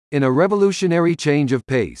In a revolutionary change of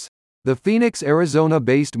pace, the Phoenix,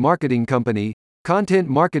 Arizona-based marketing company, Content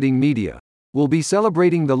Marketing Media, will be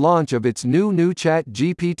celebrating the launch of its new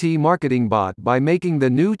ChatGPT marketing bot by making the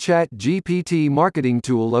new ChatGPT marketing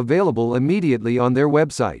tool available immediately on their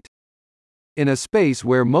website. In a space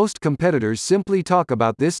where most competitors simply talk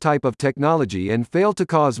about this type of technology and fail to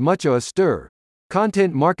cause much of a stir,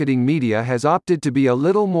 Content Marketing Media has opted to be a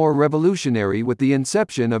little more revolutionary with the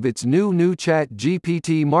inception of its new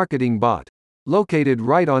ChatGPT marketing bot, located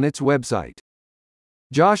right on its website.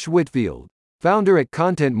 Josh Whitfield, founder at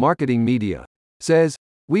Content Marketing Media, says,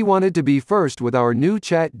 "We wanted to be first with our new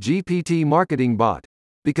ChatGPT marketing bot,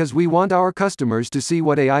 because we want our customers to see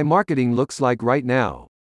what AI marketing looks like right now.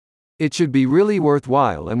 It should be really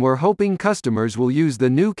worthwhile, and we're hoping customers will use the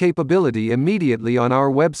new capability immediately on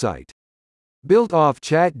our website." Built off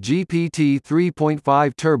ChatGPT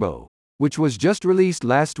 3.5 Turbo, which was just released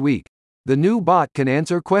last week, the new bot can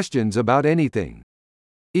answer questions about anything.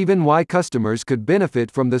 Even why customers could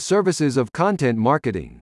benefit from the services of Content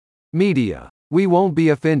Marketing Media. "We won't be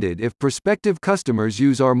offended if prospective customers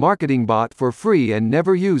use our marketing bot for free and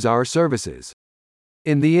never use our services.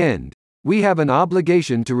 In the end, we have an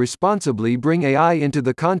obligation to responsibly bring AI into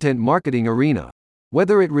the content marketing arena,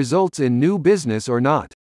 whether it results in new business or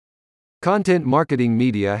not." Content Marketing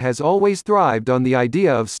Media has always thrived on the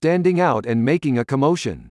idea of standing out and making a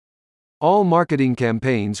commotion. All marketing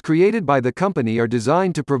campaigns created by the company are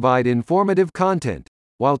designed to provide informative content,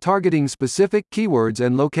 while targeting specific keywords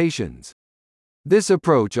and locations. This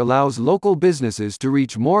approach allows local businesses to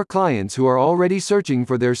reach more clients who are already searching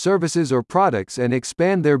for their services or products and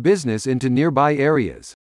expand their business into nearby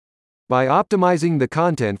areas. By optimizing the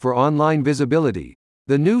content for online visibility,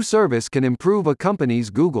 the new service can improve a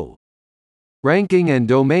company's Google ranking and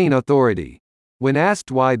domain authority. When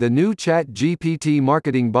asked why the new ChatGPT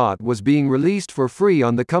marketing bot was being released for free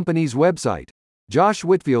on the company's website, Josh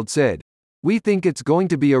Whitfield said, "We think it's going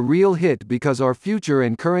to be a real hit because our future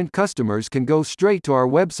and current customers can go straight to our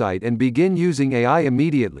website and begin using AI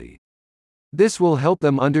immediately. This will help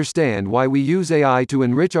them understand why we use AI to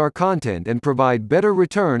enrich our content and provide better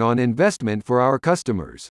return on investment for our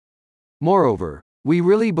customers. Moreover, we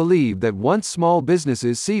really believe that once small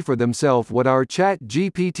businesses see for themselves what our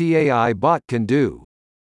ChatGPT AI bot can do,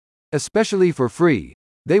 especially for free,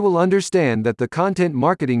 they will understand that the content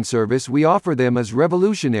marketing service we offer them is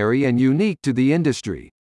revolutionary and unique to the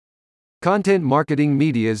industry." Content Marketing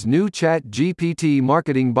Media's new ChatGPT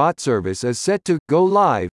marketing bot service is set to go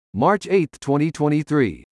live March 8,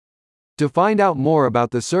 2023. To find out more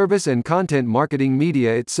about the service and Content Marketing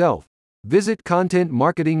Media itself, visit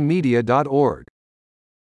contentmarketingmedia.org.